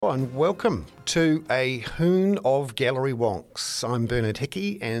And welcome to a hoon of Gallery Wonks. I'm Bernard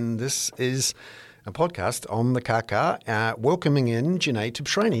Hickey, and this is a podcast on the kaka, welcoming in Janae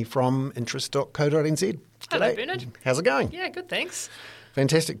Tibshrani from interest.co.nz. Hello, Bernard. How's it going? Yeah, good, thanks.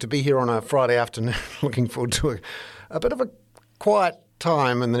 Fantastic to be here on a Friday afternoon. Looking forward to a bit of a quiet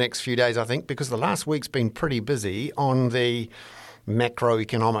time in the next few days, I think, because the last week's been pretty busy on the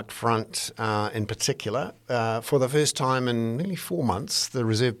macroeconomic front in particular. For the first time in nearly 4 months, the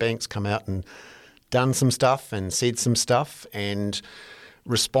Reserve Bank's come out and done some stuff and said some stuff and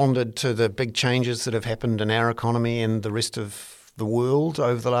responded to the big changes that have happened in our economy and the rest of the world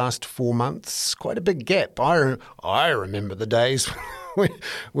over the last 4 months. Quite a big gap. I remember the days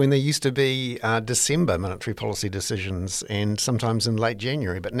when there used to be December monetary policy decisions and sometimes in late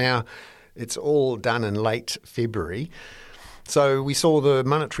January, but now it's all done in late February. So we saw the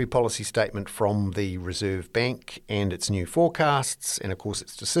monetary policy statement from the Reserve Bank and its new forecasts and, of course,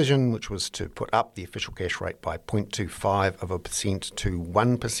 its decision, which was to put up the official cash rate by 0.25% to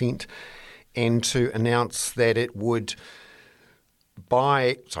 1% and to announce that it would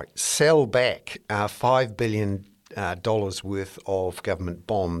sell back $5 billion worth of government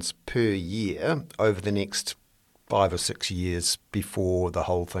bonds per year over the next 5 or 6 years before the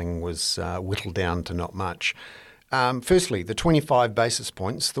whole thing was whittled down to not much. Firstly, the 25 basis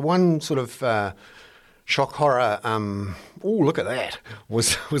points, the one sort of shock horror, look at that,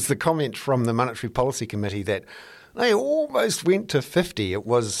 was the comment from the Monetary Policy Committee that they almost went to 50. It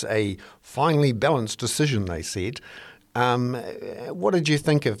was a finely balanced decision, they said. What did you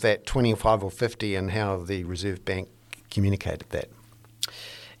think of that 25 or 50 and how the Reserve Bank communicated that?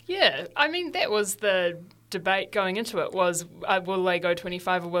 Yeah, I mean, that was the debate going into it was will they go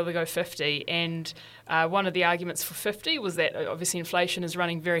 25 or will they go 50? And one of the arguments for 50 was that obviously inflation is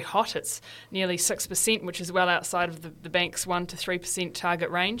running very hot. It's nearly 6%, which is well outside of the bank's 1 to 3% target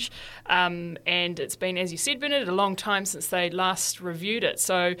range. And it's been, as you said, Bernard, a long time since they last reviewed it.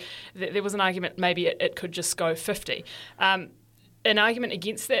 So there was an argument maybe it could just go 50. An argument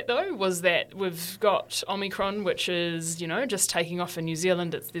against that, though, was that we've got Omicron, which is, just taking off in New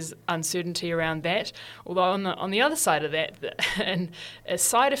Zealand. There's uncertainty around that. Although on the other side of that, and a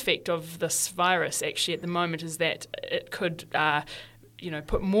side effect of this virus actually at the moment is that it could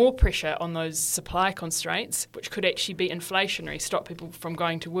put more pressure on those supply constraints, which could actually be inflationary, stop people from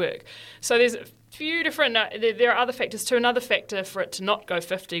going to work. So there's a few different, there are other factors too. Another factor for it to not go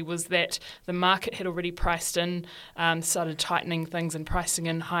 50 was that the market had already priced in, started tightening things and pricing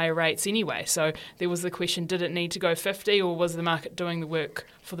in higher rates anyway. So there was the question, did it need to go 50 or was the market doing the work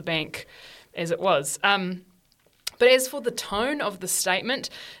for the bank as it was? But as for the tone of the statement,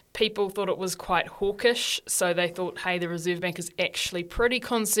 people thought it was quite hawkish. So they thought, hey, the Reserve Bank is actually pretty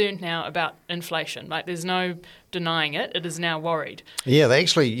concerned now about inflation. Like, there's no denying it. It is now worried. Yeah, they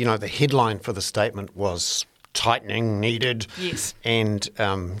actually, the headline for the statement was tightening needed. Yes. And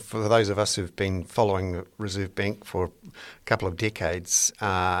for those of us who've been following the Reserve Bank for a couple of decades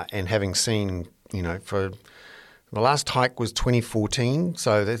and having seen, for the last hike was 2014.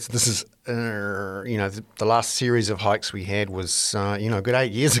 So this is the last series of hikes we had was, a good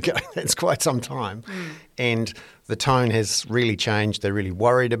 8 years ago. That's quite some time. And the tone has really changed. They're really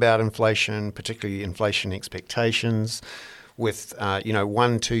worried about inflation, particularly inflation expectations. With,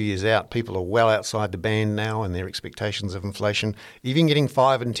 1-2 years out, people are well outside the band now and their expectations of inflation. Even getting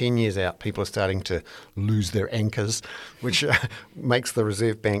 5 and 10 years out, people are starting to lose their anchors, which makes the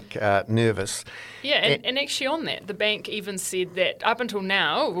Reserve Bank nervous. Yeah, and actually on that, the bank even said that up until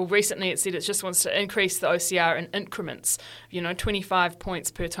now, recently it said it just wants to increase the OCR in increments, 25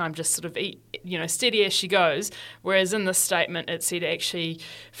 points per time, just sort of, steady as she goes. Whereas in this statement, it said actually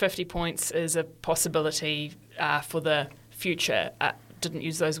 50 points is a possibility for the future. Didn't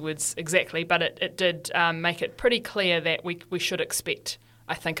use those words exactly, but it did make it pretty clear that we should expect,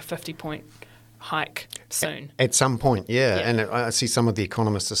 I think, a 50-point hike soon. At some point, yeah. And I see some of the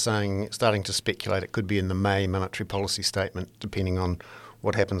economists are starting to speculate it could be in the May monetary policy statement, depending on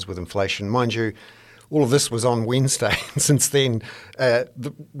what happens with inflation. Mind you, all of this was on Wednesday. Since then,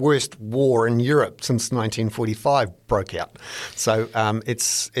 the worst war in Europe since 1945 broke out. So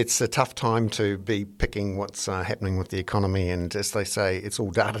it's a tough time to be picking what's happening with the economy. And as they say, it's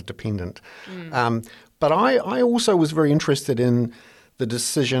all data dependent. But I also was very interested in the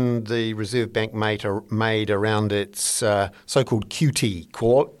decision the Reserve Bank made around its so-called QT,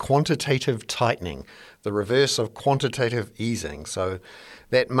 quantitative tightening, the reverse of quantitative easing. So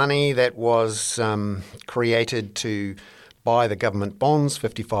that money that was created to buy the government bonds,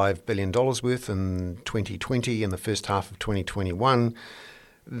 $55 billion worth in 2020 and the first half of 2021,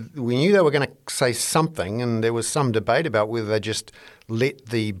 we knew they were going to say something, and there was some debate about whether they just let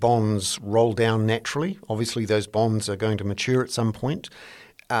the bonds roll down naturally. Obviously, those bonds are going to mature at some point.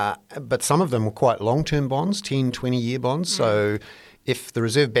 But some of them were quite long-term bonds, 10, 20-year bonds. So if the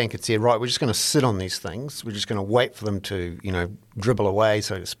Reserve Bank had said, right, we're just going to sit on these things, we're just going to wait for them to, dribble away,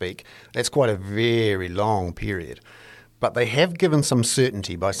 so to speak, that's quite a very long period. But they have given some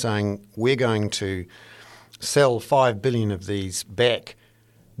certainty by saying we're going to sell 5 billion of these back,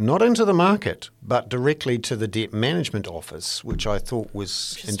 not into the market, but directly to the Debt Management Office, which I thought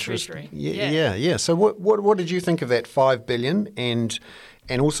was interesting. Yeah. So what did you think of that 5 billion and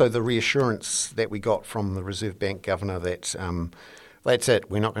also the reassurance that we got from the Reserve Bank Governor that that's it,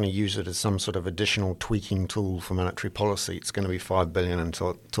 we're not going to use it as some sort of additional tweaking tool for monetary policy. It's going to be 5 billion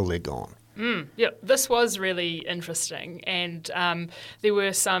until they're gone. This was really interesting, and there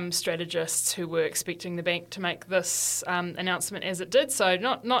were some strategists who were expecting the bank to make this announcement as it did, so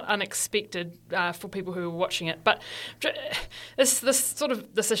not unexpected for people who were watching it. But this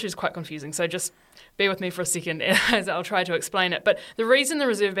issue is quite confusing, so just bear with me for a second as I'll try to explain it. But the reason the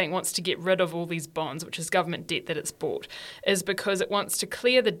Reserve Bank wants to get rid of all these bonds, which is government debt that it's bought, is because it wants to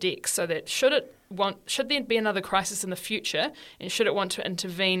clear the decks so that should there be another crisis in the future, and should it want to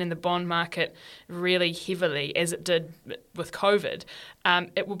intervene in the bond market really heavily, as it did with COVID,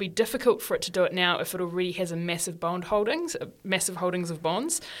 it will be difficult for it to do it now if it already has massive holdings of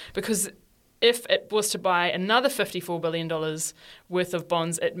bonds, because if it was to buy another $54 billion worth of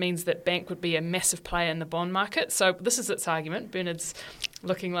bonds, it means that bank would be a massive player in the bond market. So this is its argument. Bernard's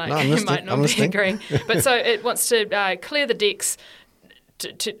looking like he might not be agreeing. But so it wants to clear the decks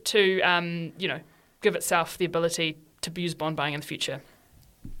to give itself the ability to use bond buying in the future.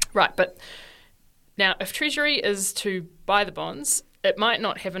 Right, but now if Treasury is to buy the bonds, it might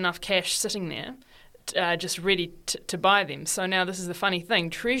not have enough cash sitting there just ready to buy them. So now this is the funny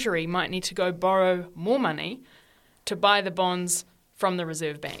thing. Treasury might need to go borrow more money to buy the bonds from the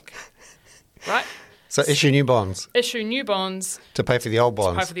Reserve Bank, right? So issue new bonds. Issue new bonds. To pay for the old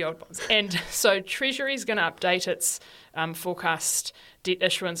bonds. To pay for the old bonds. And so Treasury is going to update its forecast debt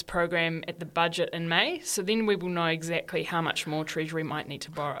issuance program at the budget in May. So then we will know exactly how much more Treasury might need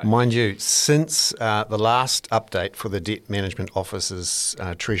to borrow. Mind you, since the last update for the Debt Management Office's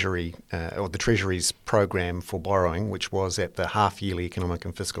Treasury, or the Treasury's program for borrowing, which was at the half-yearly economic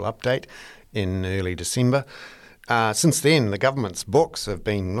and fiscal update in early December, since then, the government's books have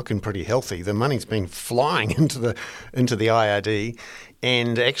been looking pretty healthy. The money's been flying into the IRD,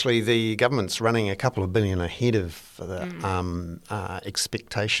 and actually the government's running a couple of billion ahead of the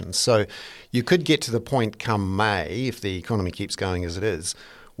expectations. So you could get to the point come May, if the economy keeps going as it is,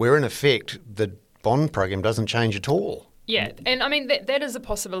 where in effect the bond program doesn't change at all. Yeah, and I mean, that is a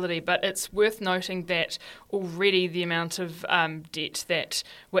possibility, but it's worth noting that already the amount of debt that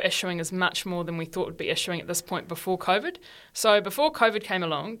we're issuing is much more than we thought would be issuing at this point before COVID. So before COVID came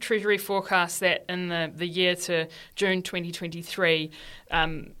along, Treasury forecast that in the year to June 2023,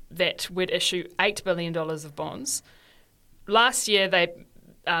 that we'd issue $8 billion of bonds. Last year,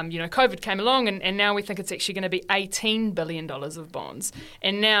 COVID came along, and now we think it's actually going to be $18 billion of bonds.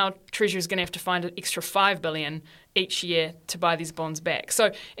 And now Treasury is going to have to find an extra $5 billion each year to buy these bonds back.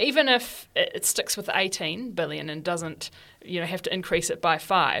 So even if it sticks with the $18 billion and doesn't, have to increase it by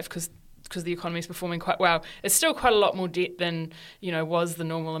 5 because the economy is performing quite well, it's still quite a lot more debt than was the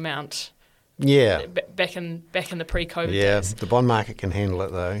normal amount. Yeah, back in the pre-COVID days. Yeah, the bond market can handle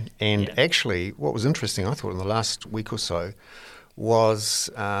it though. And actually, what was interesting, I thought, in the last week or so, was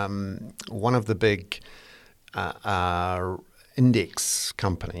one of the big index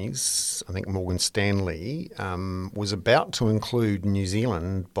companies, I think Morgan Stanley, was about to include New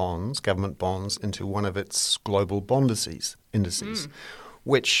Zealand bonds, government bonds, into one of its global bond indices,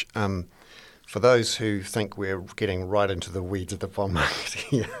 which, for those who think we're getting right into the weeds of the bond market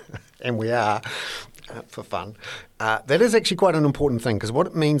here, and we are, for fun, that is actually quite an important thing, because what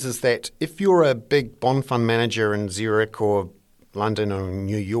it means is that if you're a big bond fund manager in Zurich or London or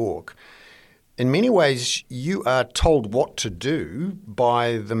New York, in many ways you are told what to do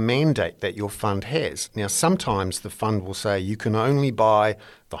by the mandate that your fund has. Now, sometimes the fund will say you can only buy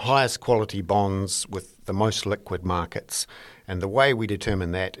the highest quality bonds with the most liquid markets. And the way we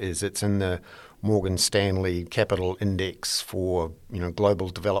determine that is it's in the Morgan Stanley Capital Index for global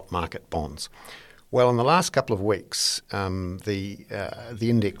developed market bonds. Well, in the last couple of weeks, the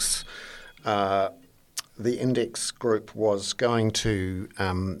index group was going to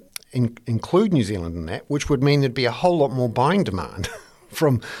include New Zealand in that, which would mean there'd be a whole lot more buying demand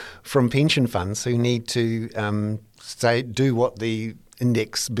from pension funds who need to do what the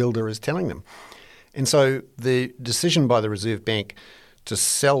index builder is telling them. And so the decision by the Reserve Bank to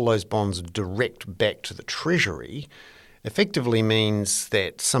sell those bonds direct back to the Treasury effectively means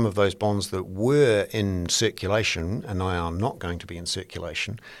that some of those bonds that were in circulation and they are not going to be in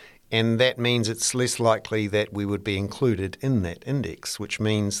circulation, and that means it's less likely that we would be included in that index, which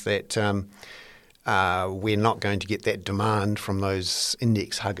means that we're not going to get that demand from those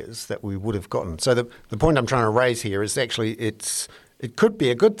index huggers that we would have gotten. So the point I'm trying to raise here is actually it could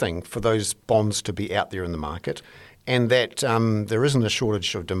be a good thing for those bonds to be out there in the market, and that there isn't a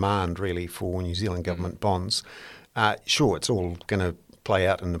shortage of demand really for New Zealand government bonds. Sure, it's all going to play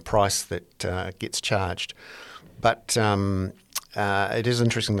out in the price that gets charged, but it is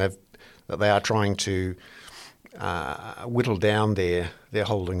interesting that they are trying to whittle down their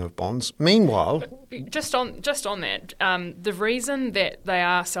holding of bonds. Meanwhile, just on that, the reason that they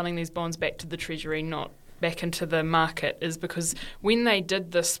are selling these bonds back to the Treasury, not back into the market, is because when they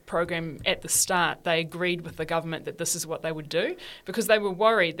did this program at the start, they agreed with the government that this is what they would do, because they were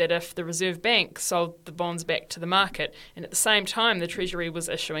worried that if the Reserve Bank sold the bonds back to the market and at the same time the Treasury was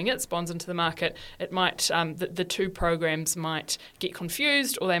issuing its bonds into the market, it might the two programs might get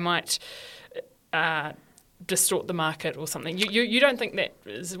confused, or they might distort the market or something. You don't think that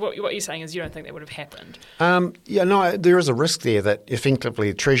is what you're saying is you don't think that would have happened? There is a risk there that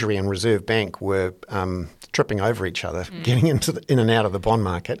effectively Treasury and Reserve Bank were tripping over each other, getting in and out of the bond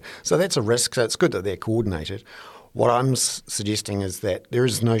market. So that's a risk. So it's good that they're coordinated. What I'm suggesting is that there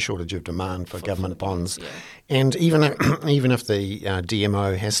is no shortage of demand for government bonds, and even if the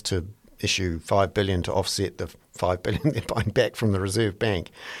DMO has to issue $5 billion to offset the $5 billion they're buying back from the Reserve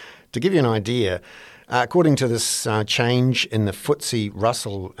Bank, to give you an idea. According to this change in the FTSE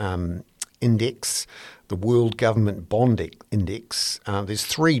Russell index, the World Government Bond Index, there's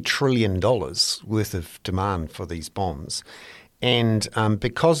 $3 trillion worth of demand for these bonds. And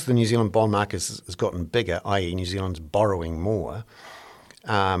because the New Zealand bond market has gotten bigger, i.e. New Zealand's borrowing more,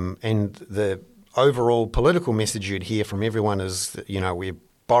 and the overall political message you'd hear from everyone is that, we're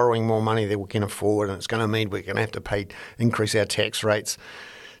borrowing more money than we can afford, and it's going to mean we're going to have to increase our tax rates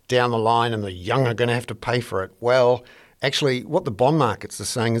down the line, and the young are going to have to pay for it. Well, actually, what the bond markets are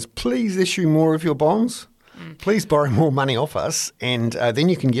saying is, please issue more of your bonds. Please borrow more money off us, and then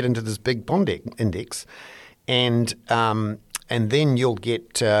you can get into this big bond index, and then you'll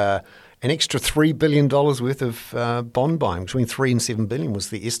get an extra $3 billion worth of bond buying. Between $3 and $7 billion was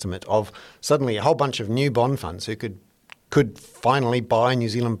the estimate of suddenly a whole bunch of new bond funds who could finally buy New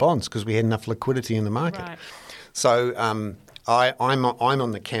Zealand bonds because we had enough liquidity in the market. Right. So I'm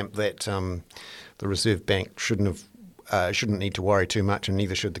on the camp that the Reserve Bank shouldn't need to worry too much, and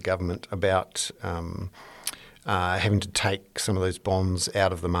neither should the government, about having to take some of those bonds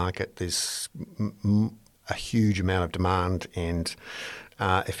out of the market. There's a huge amount of demand, and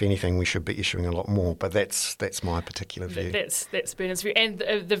if anything, we should be issuing a lot more. But that's my particular view. That's Bernard's view, and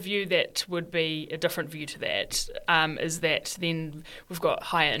the view that would be a different view to that is that then we've got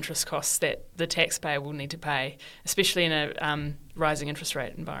higher interest costs that the taxpayer will need to pay, especially in a rising interest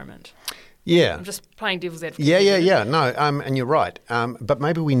rate environment. Yeah, I'm just playing devil's advocate. Yeah. No, and you're right. But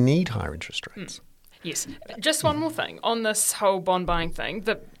maybe we need higher interest rates. Yes. Just one more thing on this whole bond buying thing.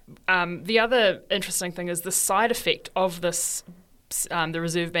 The other interesting thing is the side effect of this. The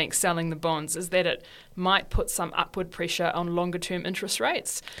Reserve Bank selling the bonds is that it might put some upward pressure on longer-term interest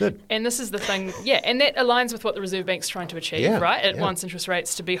rates. Good. And this is the thing, and that aligns with what the Reserve Bank's trying to achieve, right? It wants interest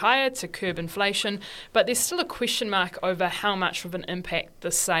rates to be higher to curb inflation, but there's still a question mark over how much of an impact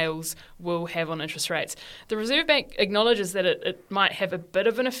the sales will have on interest rates. The Reserve Bank acknowledges that it might have a bit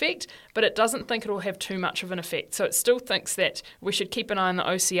of an effect, but it doesn't think it will have too much of an effect. So it still thinks that we should keep an eye on the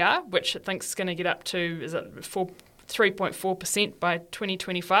OCR, which it thinks is going to get up to, 3.4% by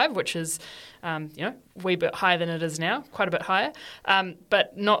 2025, which is, a wee bit higher than it is now, quite a bit higher,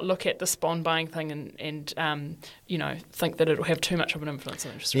 but not look at this bond buying thing and think that it'll have too much of an influence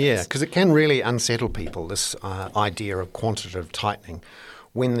on interest rates. Yeah, because it can really unsettle people, this idea of quantitative tightening.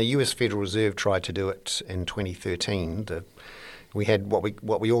 When the US Federal Reserve tried to do it in 2013, we had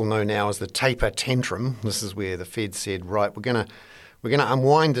what we all know now as the taper tantrum. This is where the Fed said, right, we're going to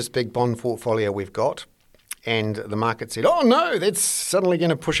unwind this big bond portfolio we've got. And the market said, oh, no, that's suddenly going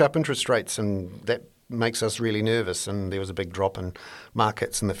to push up interest rates, and that makes us really nervous. And there was a big drop in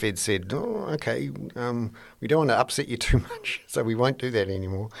markets, and the Fed said, oh, okay, we don't want to upset you too much, so we won't do that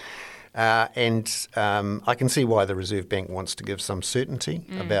anymore. And I can see why the Reserve Bank wants to give some certainty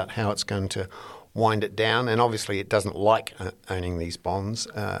about how it's going to wind it down. And obviously it doesn't like owning these bonds.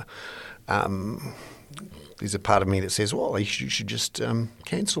 There's a part of me that says, well, you should just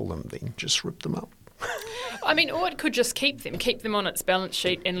cancel them then, just rip them up. I mean, or it could just keep them on its balance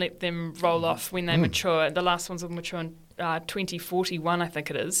sheet and let them roll off when they mature. The last ones will mature in 2041, I think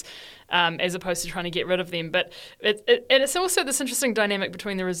it is, as opposed to trying to get rid of them. But it's also this interesting dynamic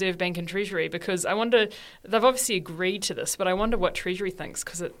between the Reserve Bank and Treasury, because I wonder, they've obviously agreed to this, but I wonder what Treasury thinks,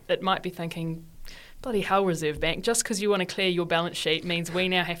 because it might be thinking, bloody hell, Reserve Bank, just because you want to clear your balance sheet means we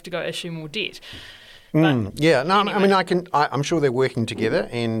now have to go issue more debt. Anyway. I mean, I'm sure they're working together,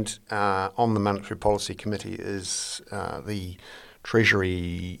 and on the Monetary Policy Committee is the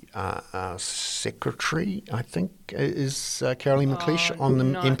Treasury Secretary, I think, is Caroline McLeish on the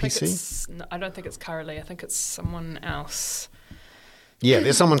MPC. I don't think it's Carolee. I think it's someone else. Yeah,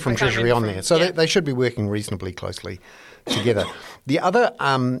 there's someone from Treasury on there. So they should be working reasonably closely together. The other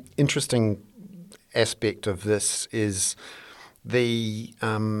interesting aspect of this is the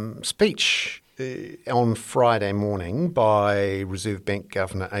speech on Friday morning by Reserve Bank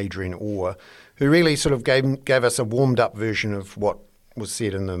Governor Adrian Orr, who really sort of gave us a warmed-up version of what was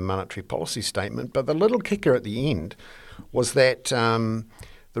said in the monetary policy statement. But the little kicker at the end was that the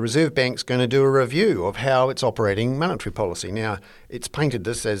Reserve Bank's going to do a review of how it's operating monetary policy. Now, it's painted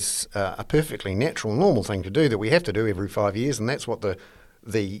this as a perfectly natural, normal thing to do that we have to do every 5 years, and that's what the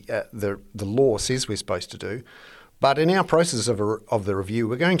law says we're supposed to do. But in our process of the review,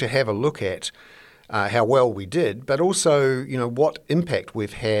 we're going to have a look at how well we did, but also, what impact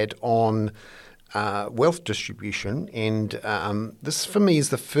we've had on wealth distribution. And this, for me, is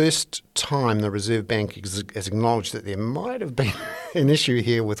the first time the Reserve Bank has acknowledged that there might have been an issue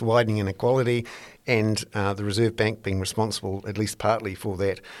here with widening inequality, and the Reserve Bank being responsible, at least partly, for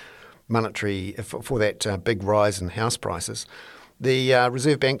that big rise in house prices. The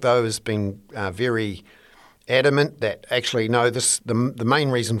Reserve Bank, though, has been very adamant that actually, no, the main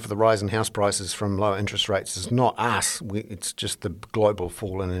reason for the rise in house prices from lower interest rates is not us. It's just the global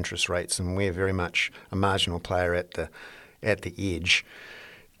fall in interest rates, and we're very much a marginal player at the edge.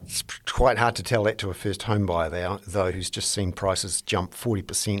 It's quite hard to tell that to a first home buyer, though, who's just seen prices jump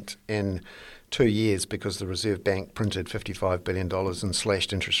 40% in 2 years because the Reserve Bank printed $55 billion and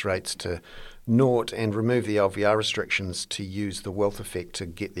slashed interest rates to naught and removed the LVR restrictions to use the wealth effect to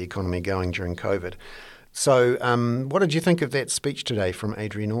get the economy going during COVID. So what did you think of that speech today from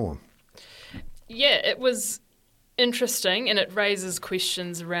Adrian Orr? Yeah, it was interesting, and it raises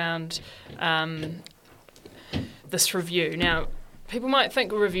questions around this review. Now, people might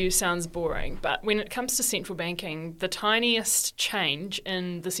think a review sounds boring, but when it comes to central banking, the tiniest change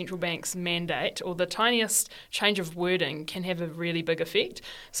in the central bank's mandate or the tiniest change of wording can have a really big effect.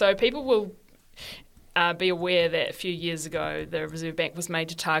 So people will be aware that a few years ago the Reserve Bank was made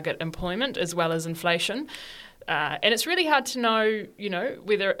to target employment as well as inflation. And it's really hard to know,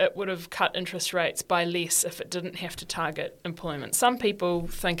 whether it would have cut interest rates by less if it didn't have to target employment. Some people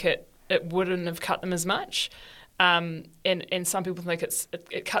think it wouldn't have cut them as much. And some people think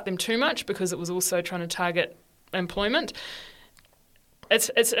it cut them too much because it was also trying to target employment.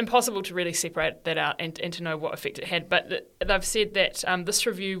 It's impossible to really separate that out and to know what effect it had. But they've said that this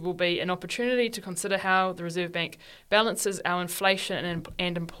review will be an opportunity to consider how the Reserve Bank balances our inflation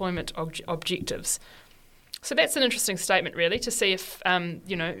and employment objectives. So that's an interesting statement, really, to see if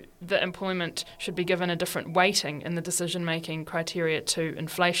the employment should be given a different weighting in the decision-making criteria to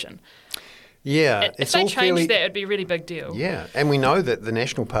inflation. Yeah, if they change that, it'd be a really big deal. Yeah, and we know that the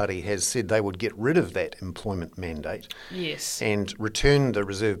National Party has said they would get rid of that employment mandate. Yes. And return the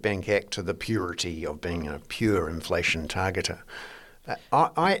Reserve Bank Act to the purity of being a pure inflation targeter.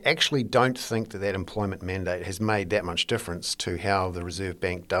 I actually don't think that employment mandate has made that much difference to how the Reserve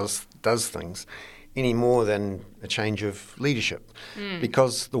Bank does things any more than a change of leadership.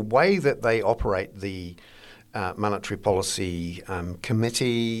 Because the way that they operate the Monetary Policy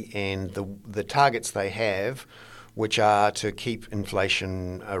Committee and the targets they have, which are to keep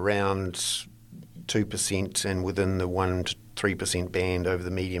inflation around 2% and within the 1 to 3% band over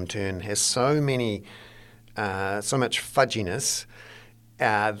the medium term, has so much fudginess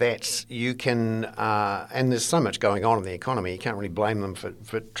that you can, and there's so much going on in the economy, you can't really blame them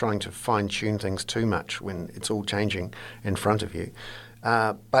for trying to fine-tune things too much when it's all changing in front of you.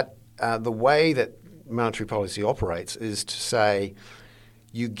 But the way that monetary policy operates is to say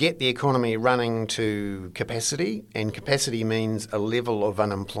you get the economy running to capacity, and capacity means a level of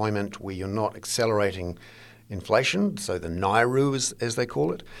unemployment where you're not accelerating inflation, so the NAIRU as they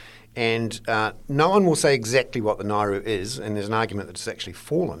call it. And no one will say exactly what the NAIRU is, and there's an argument that it's actually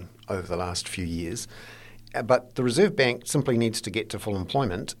fallen over the last few years. But the Reserve Bank simply needs to get to full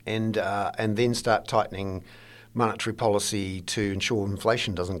employment and then start tightening monetary policy to ensure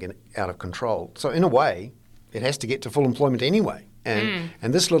inflation doesn't get out of control. So in a way, it has to get to full employment anyway. And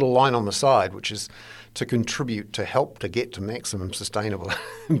this little line on the side, which is to contribute to help to get to maximum sustainable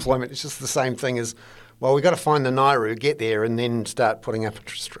employment, it's just the same thing as Well, we've got to find the Nauru, get there, and then start putting up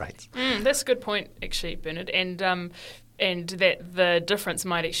interest rates. That's a good point, actually, Bernard, and that the difference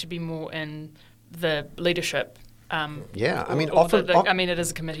might actually be more in the leadership. It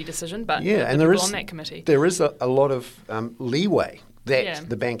is a committee decision, but and there is on that committee. There is a lot of leeway that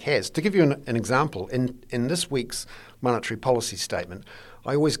the bank has. To give you an example, in this week's monetary policy statement,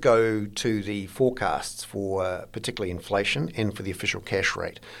 I always go to the forecasts for particularly inflation and for the official cash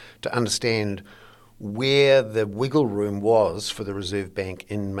rate to understand where the wiggle room was for the Reserve Bank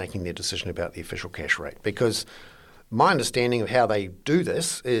in making their decision about the official cash rate. Because my understanding of how they do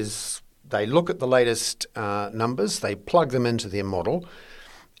this is they look at the latest numbers, they plug them into their model,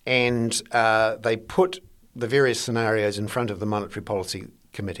 and they put the various scenarios in front of the Monetary Policy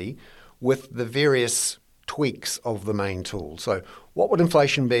Committee with the various tweaks of the main tool. So what would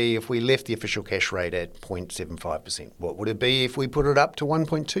inflation be if we left the official cash rate at 0.75%? What would it be if we put it up to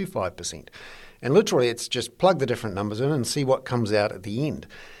 1.25%? And literally it's just plug the different numbers in and see what comes out at the end.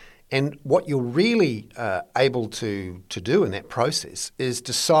 And what you're really able to do in that process is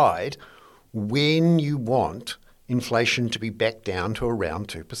decide when you want inflation to be back down to around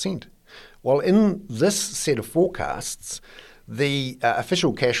 2%. Well, in this set of forecasts, the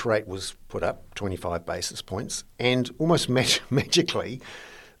official cash rate was put up 25 basis points, and almost magically,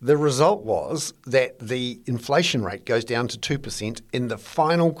 the result was that the inflation rate goes down to 2% in the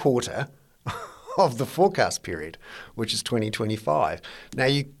final quarter of the forecast period, which is 2025. Now,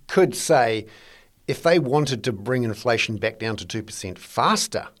 you could say if they wanted to bring inflation back down to 2%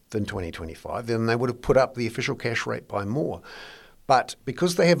 faster than 2025, then they would have put up the official cash rate by more. But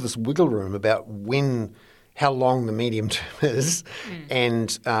because they have this wiggle room about how long the medium term is,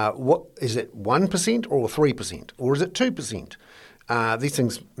 and what is it, 1% or 3%, or is it 2%? These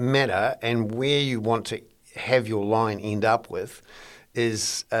things matter, and where you want to have your line end up with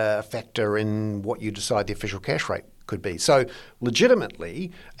is a factor in what you decide the official cash rate could be. So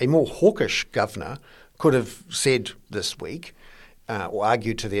legitimately, a more hawkish governor could have said this week, or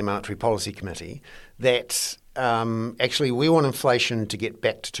argued to the Monetary Policy Committee, that actually we want inflation to get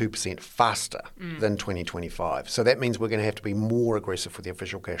back to 2% faster than 2025. So that means we're going to have to be more aggressive with the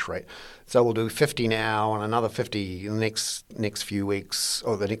official cash rate. So we'll do 50 now and another 50 in the next few weeks,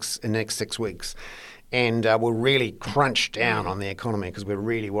 or in the next 6 weeks. And we'll really crunch down on the economy because we're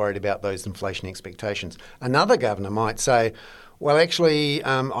really worried about those inflation expectations. Another governor might say, well, actually,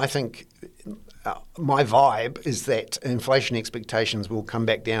 I think my vibe is that inflation expectations will come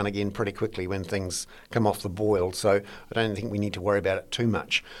back down again pretty quickly when things come off the boil. So I don't think we need to worry about it too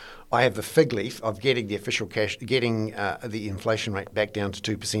much. I have the fig leaf of getting the official cash, getting the inflation rate back down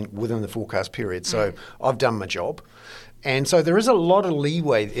to 2% within the forecast period. So I've done my job. And so there is a lot of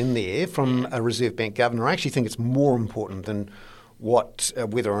leeway in there from a Reserve Bank governor. I actually think it's more important than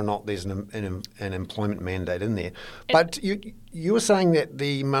whether or not there's an employment mandate in there. But you were saying that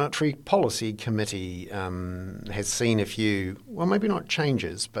the Monetary Policy Committee has seen a few, well, maybe not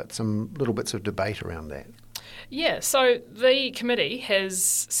changes, but some little bits of debate around that. Yeah, so the committee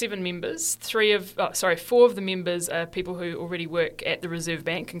has 7 members. 4 of the members are people who already work at the Reserve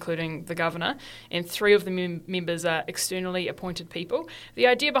Bank, including the governor, and 3 of the members are externally appointed people. The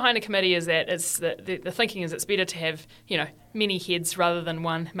idea behind a committee is that the thinking is it's better to have, many heads rather than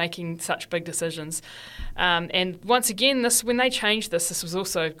one making such big decisions. And once again, when they changed this was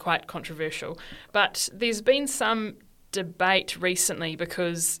also quite controversial. But there's been some debate recently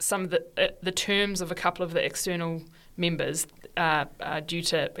because some of the terms of a couple of the external members are due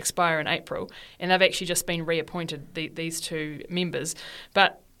to expire in April, and they've actually just been reappointed, these 2 members.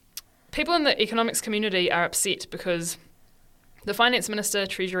 But people in the economics community are upset because the Finance Minister,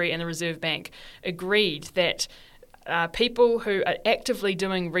 Treasury and the Reserve Bank agreed that people who are actively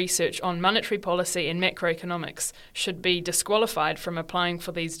doing research on monetary policy and macroeconomics should be disqualified from applying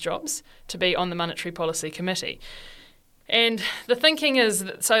for these jobs to be on the Monetary Policy Committee. And the thinking is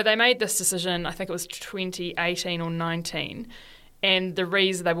so they made this decision, I think it was 2018 or 19, and the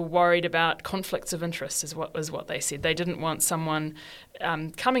reason they were worried about conflicts of interest is what they said. They didn't want someone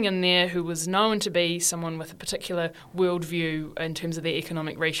coming in there who was known to be someone with a particular worldview in terms of their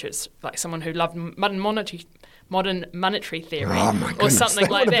economic research, like someone who loved modern monetary theory or something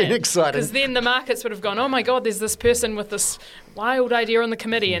like that. Because then the markets would have gone, oh my God, there's this person with this wild idea on the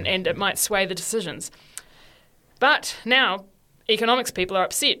committee, and it might sway the decisions. But now economics people are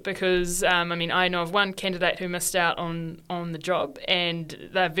upset because, I know of one candidate who missed out on the job, and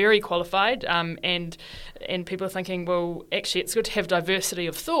they're very qualified, and people are thinking, well, actually it's good to have diversity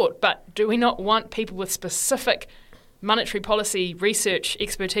of thought, but do we not want people with specific monetary policy research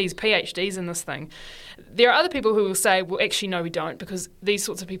expertise, PhDs in this thing. There are other people who will say, well, actually, no, we don't, because these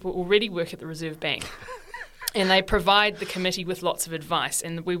sorts of people already work at the Reserve Bank. And they provide the committee with lots of advice.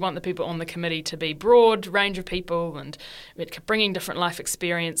 And we want the people on the committee to be broad range of people and bringing different life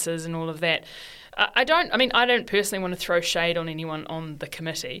experiences and all of that. I don't personally want to throw shade on anyone on the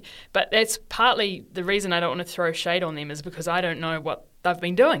committee, but that's partly the reason I don't want to throw shade on them is because I don't know what they've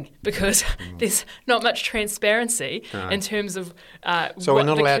been doing, because there's not much transparency in terms of so what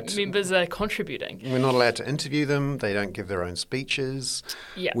the members are contributing. We're not allowed to interview them. They don't give their own speeches.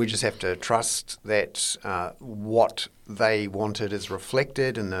 Yeah. We just have to trust that what they wanted is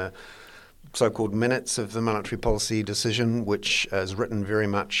reflected in the so-called minutes of the monetary policy decision, which is written very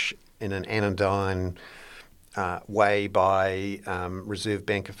much in an anodyne way by Reserve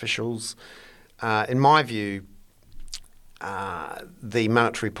Bank officials. In my view, the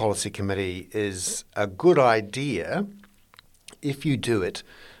Monetary Policy Committee is a good idea if you do it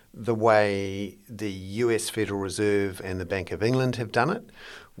the way the US Federal Reserve and the Bank of England have done it,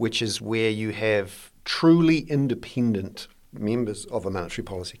 which is where you have truly independent members of a Monetary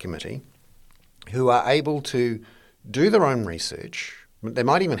Policy Committee who are able to do their own research. They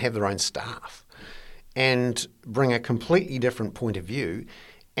might even have their own staff and bring a completely different point of view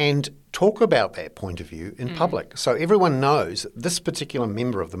and talk about that point of view in public. So everyone knows that this particular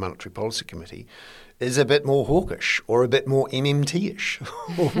member of the Monetary Policy Committee is a bit more hawkish or a bit more MMT-ish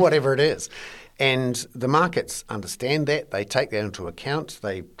or whatever it is. And the markets understand that. They take that into account.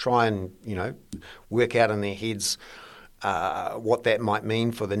 They try and, work out in their heads what that might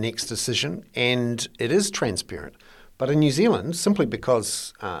mean for the next decision. And it is transparent. But in New Zealand, simply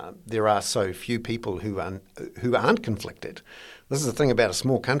because there are so few people who aren't conflicted, this is the thing about a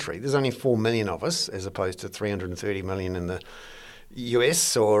small country. There's only 4 million of us as opposed to 330 million in the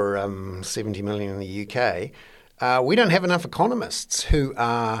US or 70 million in the UK. We don't have enough economists who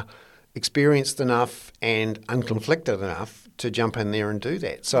are experienced enough and unconflicted enough to jump in there and do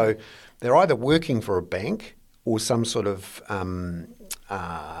that. So they're either working for a bank or some sort of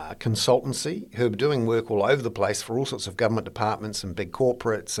consultancy who are doing work all over the place for all sorts of government departments and big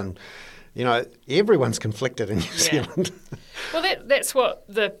corporates, and everyone's conflicted in New Zealand. Well, that's what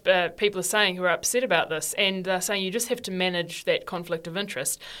the people are saying who are upset about this, and they're saying you just have to manage that conflict of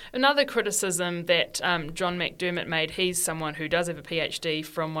interest. Another criticism that John McDermott made, he's someone who does have a PhD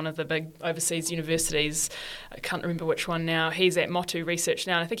from one of the big overseas universities. I can't remember which one now. He's at Motu Research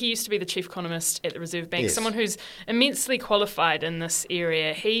now, and I think he used to be the chief economist at the Reserve Bank, yes. Someone who's immensely qualified in this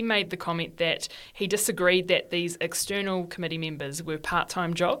area. He made the comment that he disagreed that these external committee members were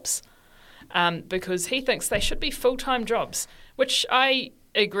part-time jobs. Because he thinks they should be full-time jobs, which I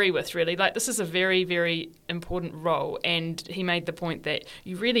agree with, really. Like, this is a very, very important role, and he made the point that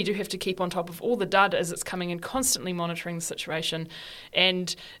you really do have to keep on top of all the data as it's coming in, constantly monitoring the situation.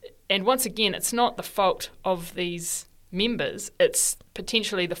 And once again, it's not the fault of these members, it's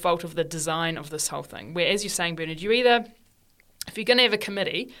potentially the fault of the design of this whole thing, where, as you're saying, Bernard, you either, if you're going to have a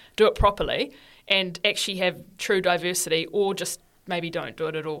committee, do it properly and actually have true diversity, or just maybe don't do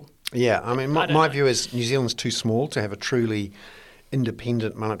it at all. Yeah, I mean, my view is New Zealand's too small to have a truly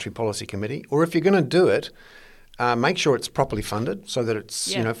independent monetary policy committee. Or if you're going to do it, make sure it's properly funded so that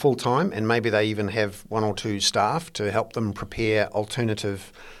it's full time, and maybe they even have one or two staff to help them prepare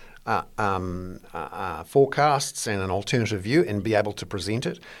alternative forecasts and an alternative view and be able to present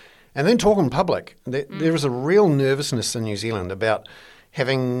it. And then talk in public. There is a real nervousness in New Zealand about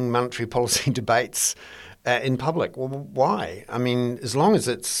having monetary policy debates in public. Well, why? I mean, as long as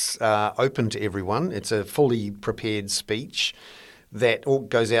it's open to everyone, it's a fully prepared speech that all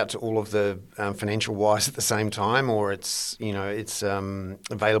goes out to all of the financial wires at the same time, or it's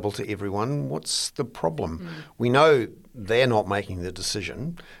available to everyone. What's the problem? We know they're not making the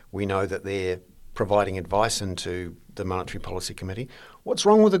decision. We know that they're providing advice into the Monetary Policy Committee. What's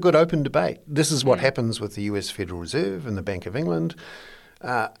wrong with a good open debate? This is what happens with the US Federal Reserve and the Bank of England.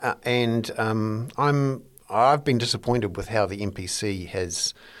 I've been disappointed with how the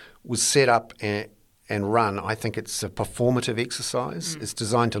MPC was set up and run. I think it's a performative exercise. It's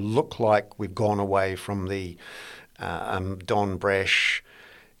designed to look like we've gone away from the Don Brash,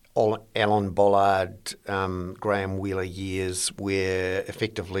 Alan Bollard, Graham Wheeler years, where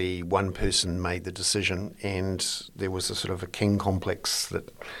effectively one person made the decision and there was a sort of a king complex that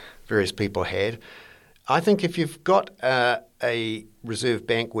various people had. I think if you've got a Reserve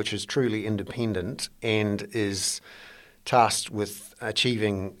Bank which is truly independent and is tasked with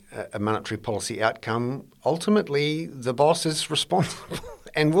achieving a monetary policy outcome, ultimately the boss is responsible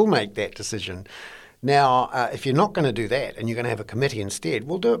and will make that decision. Now, if you're not going to do that and you're going to have a committee instead,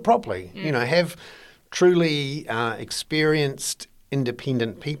 we'll do it properly. Have truly experienced,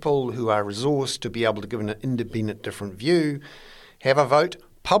 independent people who are resourced to be able to give an independent, different view, have a vote,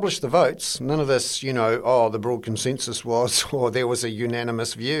 publish the votes. None of this, the broad consensus was, or there was a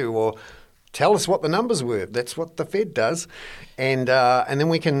unanimous view, or tell us what the numbers were. That's what the Fed does, and then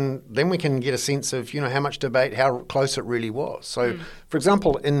we can get a sense of how much debate, how close it really was. So, for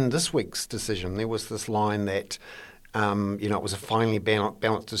example, in this week's decision, there was this line that it was a finely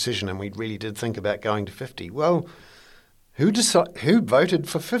balanced decision, and we really did think about going to 50. Well, who voted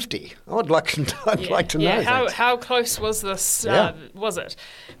for 50? I'd like to know. How close was this? Was it?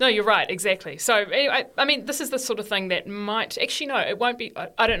 No, you're right. Exactly. So anyway, I mean, this is the sort of thing that might actually it won't be.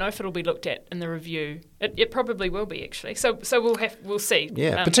 I don't know if it'll be looked at in the review. It probably will be actually. So we'll see.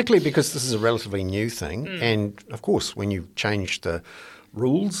 Yeah, particularly because this is a relatively new thing, and of course, when you change the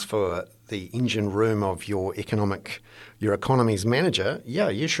rules for the engine room of your economy's manager,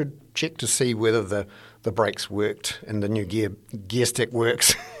 you should check to see whether the brakes worked and the new gear stick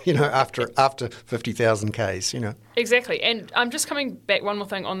works, after 50,000 Ks, Exactly. And I'm just coming back one more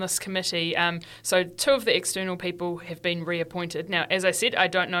thing on this committee. So 2 of the external people have been reappointed. Now, as I said, I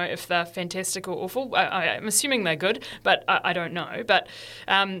don't know if they're fantastic or awful. I'm assuming they're good, but I don't know. But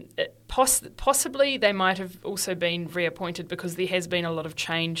possibly they might have also been reappointed because there has been a lot of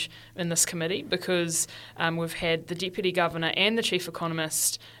change in this committee, because we've had the Deputy Governor and the Chief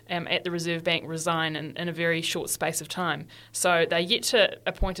Economist at the Reserve Bank resign in a very short space of time. So they're yet to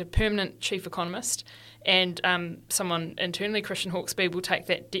appoint a permanent Chief Economist, and someone internally, Christian Hawkesby, will take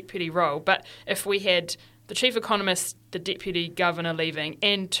that deputy role. But if we had the Chief Economist, the Deputy Governor leaving,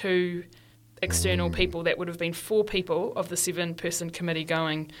 and 2 external people, that would have been 4 people of the 7-person committee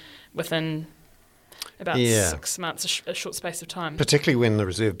going within about 6 months, a short space of time. Particularly when the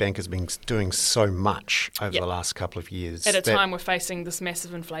Reserve Bank has been doing so much over the last couple of years. At a time we're facing this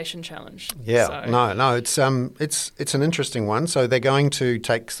massive inflation challenge. Yeah, so. It's an interesting one. So they're going to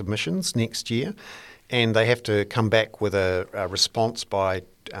take submissions next year, and they have to come back with a response by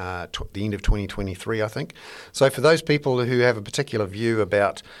the end of 2023, I think. So for those people who have a particular view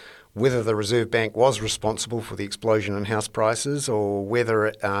about whether the Reserve Bank was responsible for the explosion in house prices, or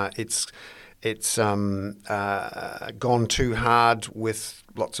whether it's gone too hard with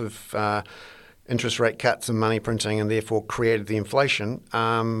lots of interest rate cuts and money printing, and therefore created the inflation,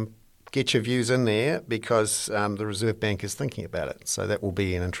 get your views in there, because the Reserve Bank is thinking about it. So that will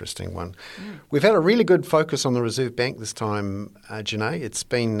be an interesting one. We've had a really good focus on the Reserve Bank this time, Janae. It's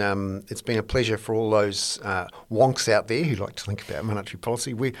been a pleasure for all those wonks out there who like to think about monetary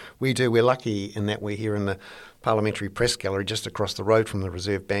policy. We do. We're lucky in that we're here in the Parliamentary Press Gallery just across the road from the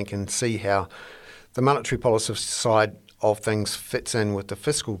Reserve Bank, and see how the monetary policy side of things fits in with the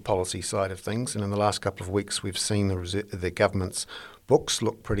fiscal policy side of things. And in the last couple of weeks, we've seen the government's books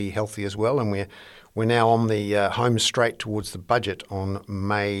look pretty healthy as well, and we're now on the home straight towards the budget on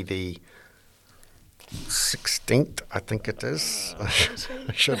May the 16th, I think it is. I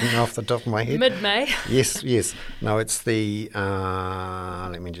shouldn't know off the top of my head. Mid-May. Yes. No, it's the.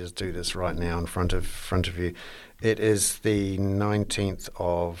 Let me just do this right now in front of you. It is the 19th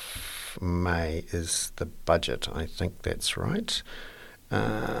of May is the budget. I think that's right.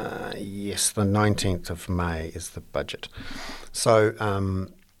 Yes, the 19th of May is the budget. So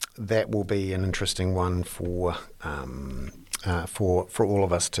that will be an interesting one for all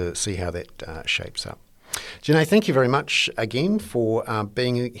of us to see how that shapes up. Janae, thank you very much again for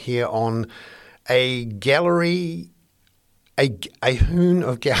being here on a gallery, a hoon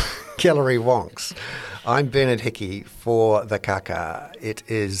of gallery wonks. I'm Bernard Hickey for the Kaka. It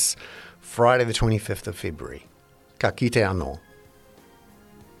is Friday the 25th of February. Ka kite anō.